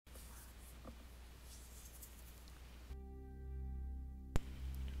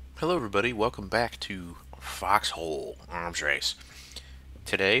Hello everybody, welcome back to Foxhole Arms Race.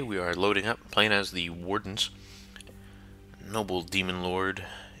 Today we are loading up, playing as the Wardens. Noble Demon Lord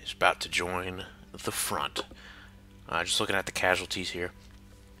is about to join the front. Just looking at the casualties here.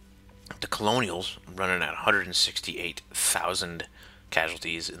 The Colonials running at 168,000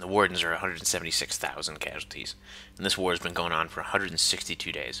 casualties, and the Wardens are 176,000 casualties. And this war has been going on for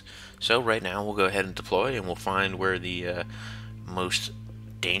 162 days. So right now we'll go ahead and deploy, and we'll find where the most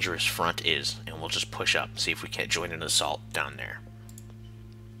dangerous front is, and we'll just push up, see if we can't join an assault down there.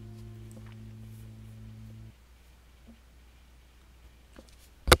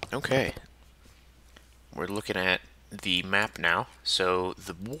 Okay, we're looking at the map now. So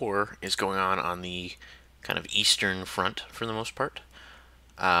the war is going on the kind of eastern front for the most part.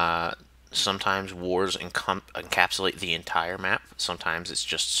 Sometimes wars encapsulate the entire map, sometimes it's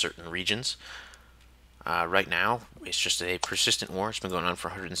just certain regions. Right now, it's just a persistent war. It's been going on for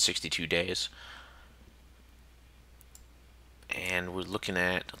 162 days. And we're looking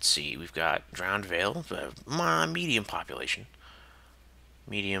at, let's see, we've got Drowned Vale, medium population.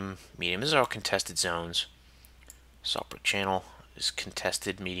 Medium. These are all contested zones. Saltbrook Channel is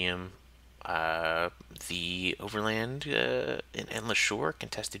contested, medium. The Overland and Endless Shore,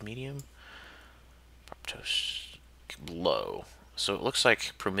 contested, medium. Proptos, low. So it looks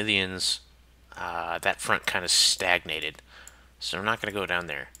like Prometheans... that front kind of stagnated, so I'm not going to go down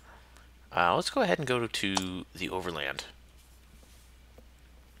there. Let's go ahead and go to the Overland.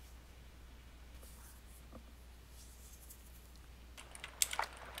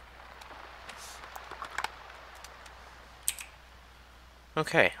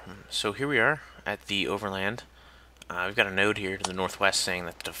 Okay, so here we are at the Overland. We've got a node here to the northwest saying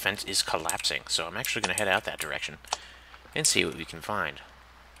that the defense is collapsing, so I'm actually going to head out that direction and see what we can find.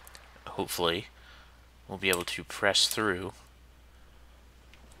 Hopefully, we'll be able to press through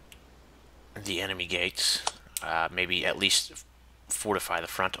the enemy gates. Maybe at least fortify the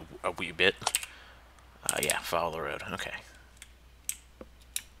front a wee bit. Yeah, follow the road. Okay.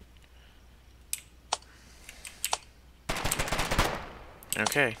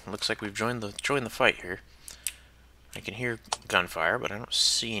 Okay, looks like we've joined the fight here. I can hear gunfire, but I don't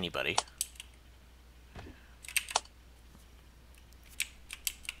see anybody.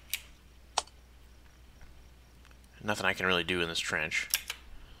 Nothing I can really do in this trench.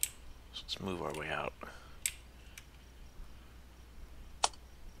 So let's move our way out.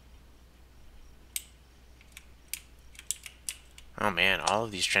 Oh man, all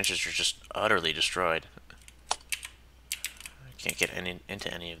of these trenches are just utterly destroyed. I can't get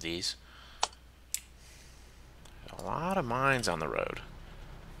into any of these. A lot of mines on the road.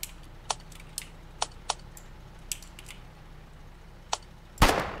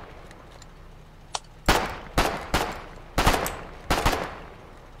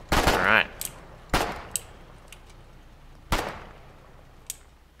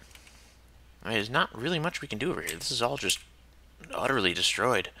 There's not really much we can do over here. This is all just utterly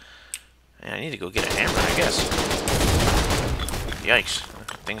destroyed. And I need to go get a hammer, I guess. Yikes.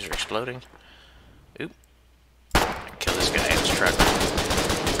 Things are exploding. Oop. Kill this guy in his truck.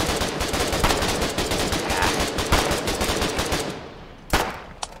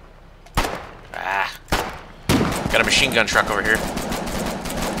 Got a machine gun truck over here.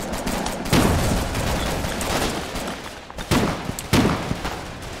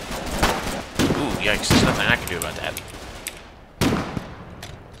 Yikes, there's nothing I can do about that.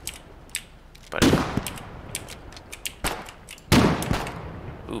 But...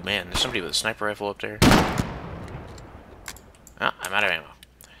 ooh, man, there's somebody with a sniper rifle up there. Ah, I'm out of ammo.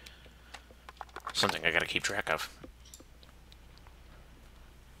 Something I gotta keep track of.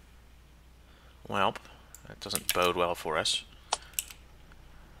 Well, that doesn't bode well for us.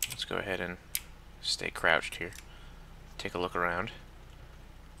 Let's go ahead and stay crouched here. Take a look around.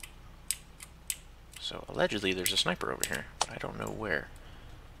 So, allegedly, there's a sniper over here, but I don't know where.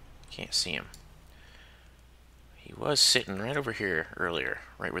 Can't see him. He was sitting right over here earlier,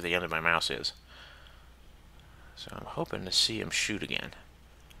 right where the end of my mouse is. So I'm hoping to see him shoot again.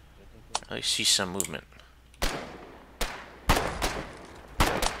 At least see some movement. I'm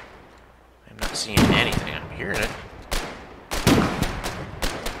not seeing anything, I'm hearing it.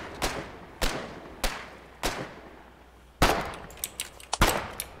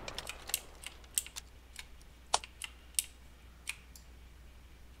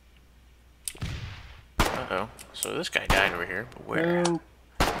 So this guy died over here, but where?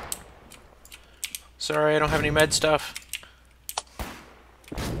 Sorry, I don't have any med stuff.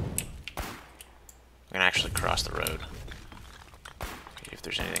 I'm gonna actually cross the road. See if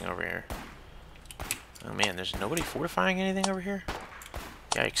there's anything over here. Oh man, there's nobody fortifying anything over here?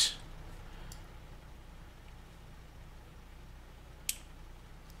 Yikes.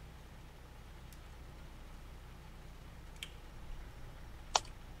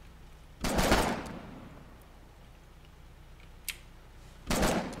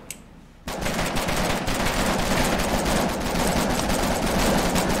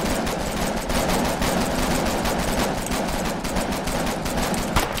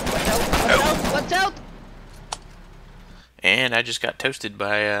 Watch out! And I just got toasted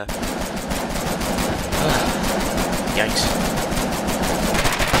by, yikes.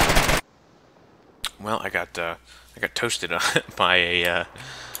 Well, I got toasted by a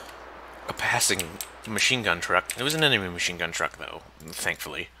passing machine gun truck. It was an enemy machine gun truck, though,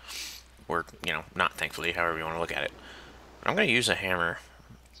 thankfully. Or, you know, not thankfully, however you want to look at it. I'm going to use a hammer.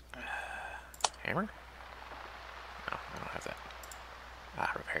 Hammer? No, I don't have that.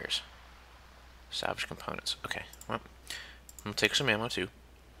 Ah, repairs. Salvage components. Okay, well, I'm going to take some ammo, too.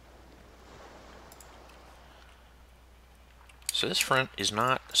 So this front is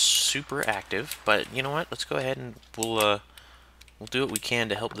not super active, but you know what? Let's go ahead and we'll do what we can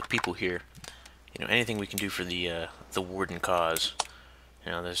to help the people here. You know, anything we can do for the warden cause.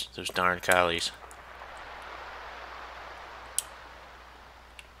 You know, those darn collies.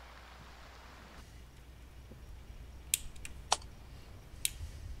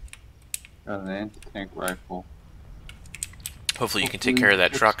 Got an anti-tank rifle. Hopefully you can take care of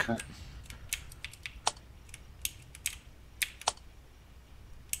that truck.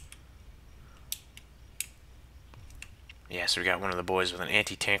 Yeah, so we got one of the boys with an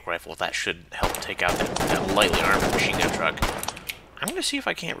anti-tank rifle. That should help take out that lightly armored machine gun truck. I'm going to see if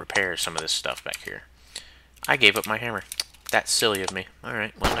I can't repair some of this stuff back here. I gave up my hammer. That's silly of me.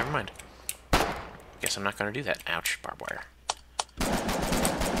 Alright, well, never mind. Guess I'm not going to do that. Ouch, barbed wire.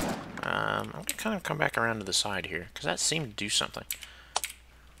 I'm going to kind of come back around to the side here, because that seemed to do something.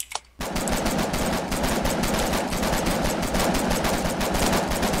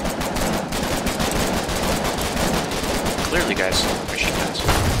 Clearly, guys, machine guns.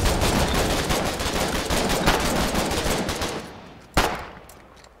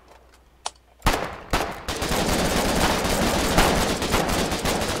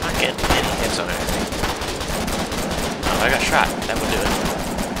 I'm not getting any hits on anything. Oh, I got shot. That would do it.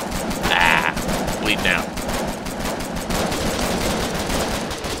 Ah, bleeding out.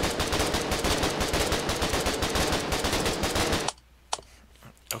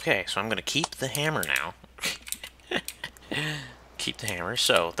 Okay, so I'm going to keep the hammer now. Keep the hammer.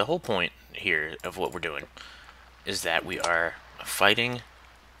 So, the whole point here of what we're doing is that we are fighting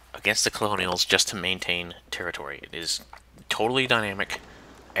against the colonials just to maintain territory. It is totally dynamic.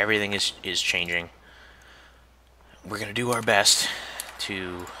 Everything is changing. We're going to do our best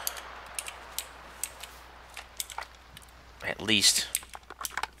to at least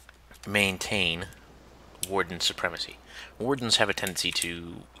maintain warden supremacy. Wardens have a tendency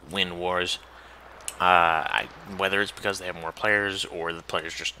to win wars. Whether it's because they have more players or the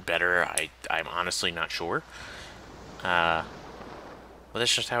players just better, I'm honestly not sure. Well,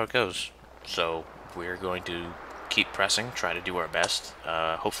 that's just how it goes. So we're going to keep pressing, try to do our best.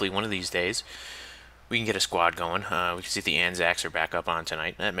 Hopefully one of these days we can get a squad going. We can see if the Anzacs are back up on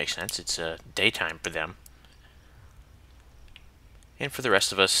tonight. That makes sense. It's daytime for them. And for the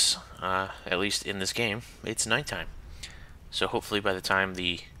rest of us, at least in this game, it's nighttime. So hopefully by the time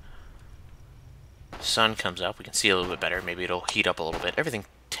the sun comes up, we can see a little bit better. Maybe it'll heat up a little bit. Everything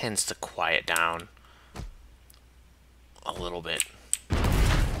tends to quiet down a little bit.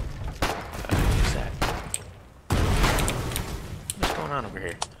 What's that? What's going on over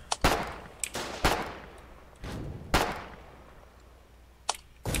here?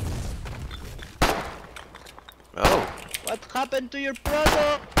 Oh. What happened to your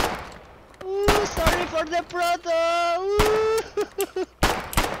brother? Ooh, sorry for the brother. Ooh.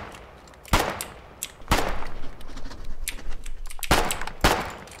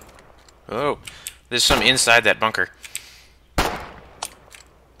 Oh, there's some inside that bunker.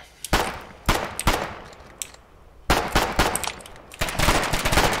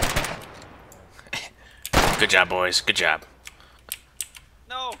 Good job, boys. Good job.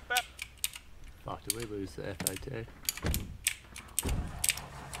 No! Fuck, did we lose the FA2?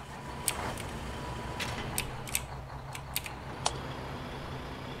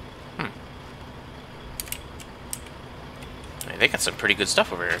 Hey, they got some pretty good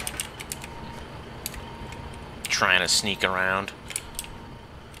stuff over here. Trying to sneak around.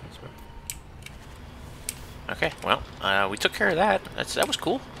 Okay, well, we took care of that. That was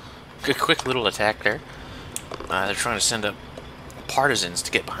cool. Good, quick little attack there. They're trying to send up partisans to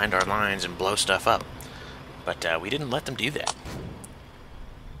get behind our lines and blow stuff up. But we didn't let them do that.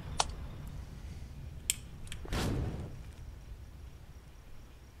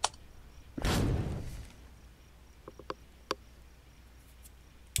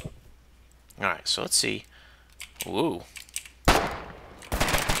 Alright, so let's see. Ooh.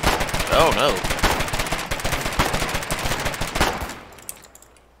 Oh no.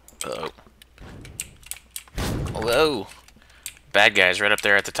 Uh-oh. Whoa. Bad guys right up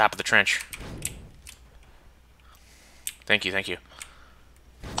there at the top of the trench. Thank you, thank you.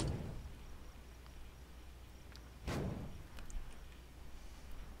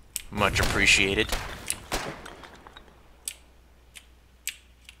 Much appreciated.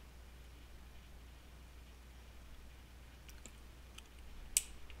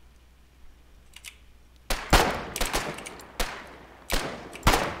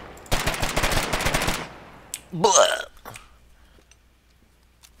 Blah.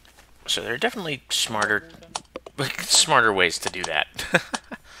 So there are definitely smarter ways to do that.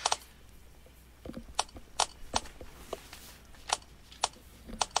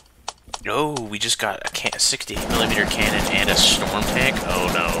 Oh, we just got a 68mm cannon and a storm tank. Oh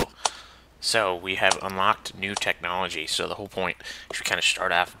no. So we have unlocked new technology. So the whole point is we kind of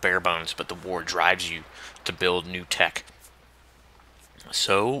start off bare bones, but the war drives you to build new tech.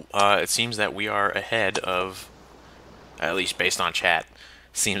 So it seems that we are ahead of, at least based on chat,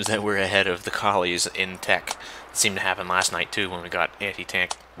 seems that we're ahead of the collies in tech. It seemed to happen last night too when we got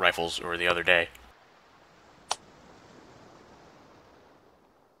anti-tank rifles, or the other day.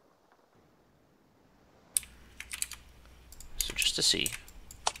 So just to see.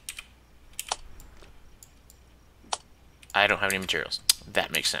 I don't have any materials.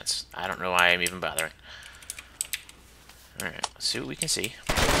 That makes sense. I don't know why I'm even bothering. Alright, let's see what we can see.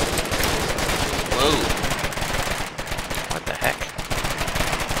 Whoa! What the heck?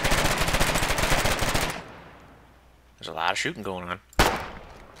 There's a lot of shooting going on.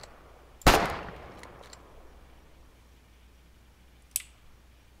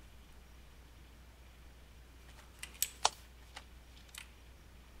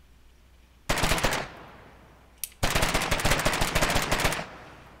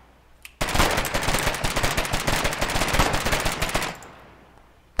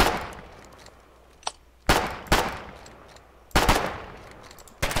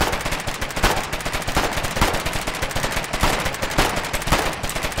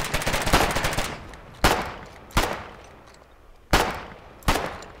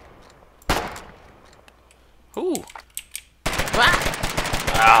 Ooh.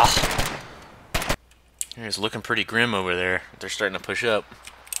 Ah. It's looking pretty grim over there. They're starting to push up.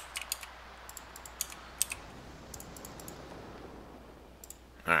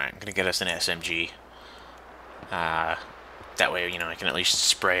 Alright, I'm gonna get us an SMG. That way, you know, I can at least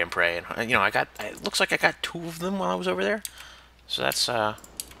spray and pray. And, you know, it looks like I got 2 of them while I was over there. So that's,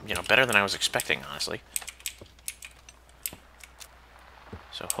 you know, better than I was expecting, honestly.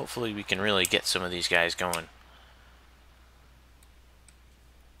 So hopefully we can really get some of these guys going.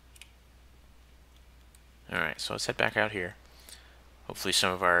 Alright, so let's head back out here. Hopefully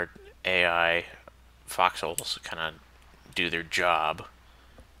some of our AI foxholes kind of do their job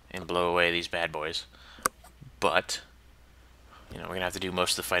and blow away these bad boys. But, you know, we're going to have to do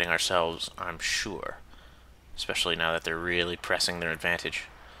most of the fighting ourselves, I'm sure. Especially now that they're really pressing their advantage.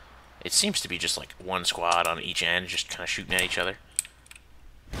 It seems to be just like one squad on each end, just kind of shooting at each other.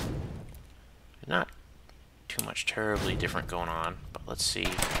 Not too much terribly different going on, but let's see.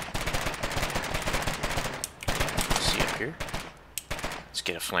 Let's see up here. Let's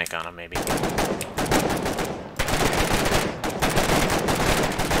get a flank on them, maybe. Here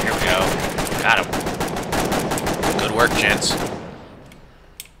we go. Got him. Good work, gents.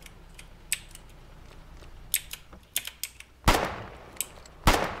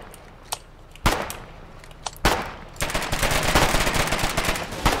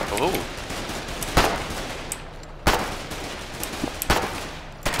 Oh.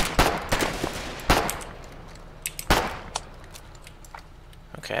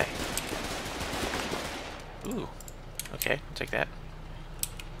 Okay. Ooh. Okay, I'll take that.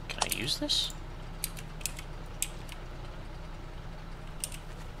 Can I use this?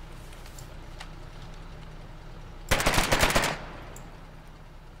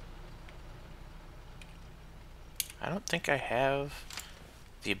 I don't think I have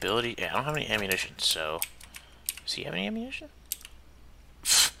the ability. Yeah, I don't have any ammunition, so. Does he have any ammunition?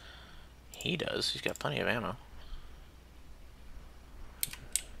 He does. He's got plenty of ammo.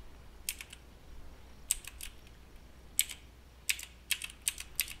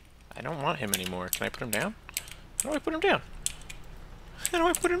 I don't want him anymore. Can I put him down? How do I put him down? How do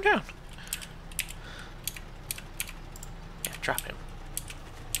I put him down? Yeah, drop him.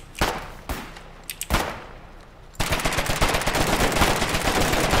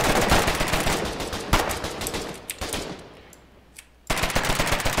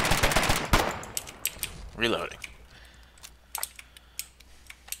 Reloading.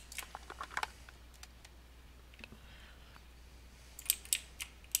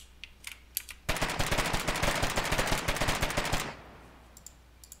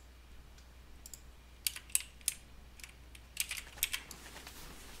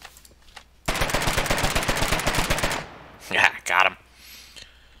 Yeah, got him.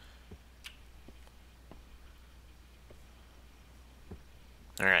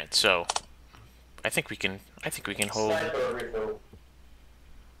 All right, so I think we can hold. I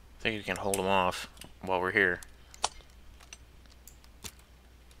think we can hold them off while we're here.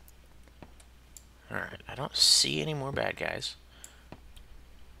 All right, I don't see any more bad guys,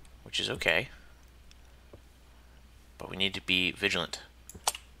 which is okay. But we need to be vigilant.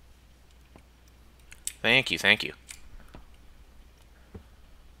 Thank you, thank you.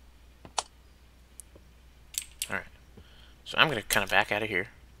 Alright. So I'm going to kind of back out of here.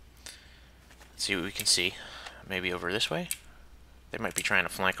 Let's see what we can see. Maybe over this way? They might be trying to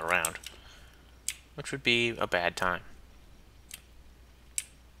flank around, which would be a bad time.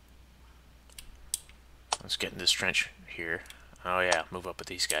 Let's get in this trench here. Oh yeah, move up with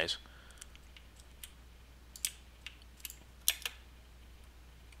these guys.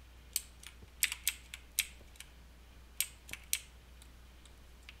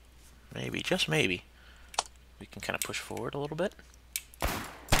 Maybe, just maybe, we can kind of push forward a little bit.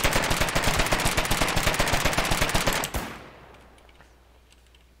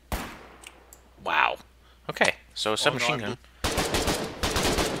 Wow. Okay, so a submachine gun.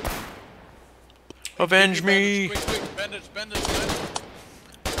 Avenge me! Quick, quick, bandage, bandage, bandage.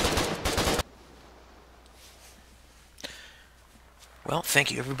 Well, thank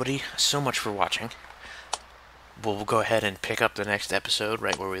you everybody so much for watching. We'll go ahead and pick up the next episode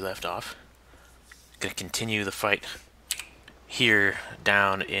right where we left off. Gonna continue the fight here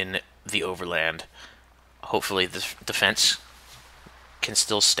down in the overland. Hopefully the defense can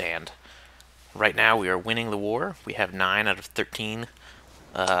still stand. Right now we are winning the war. We have 9 out of 13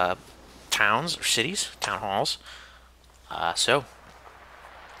 towns or cities, town halls. So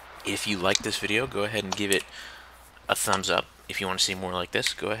if you like this video, go ahead and give it a thumbs up. If you want to see more like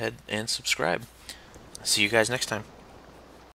this, go ahead and subscribe. See you guys next time.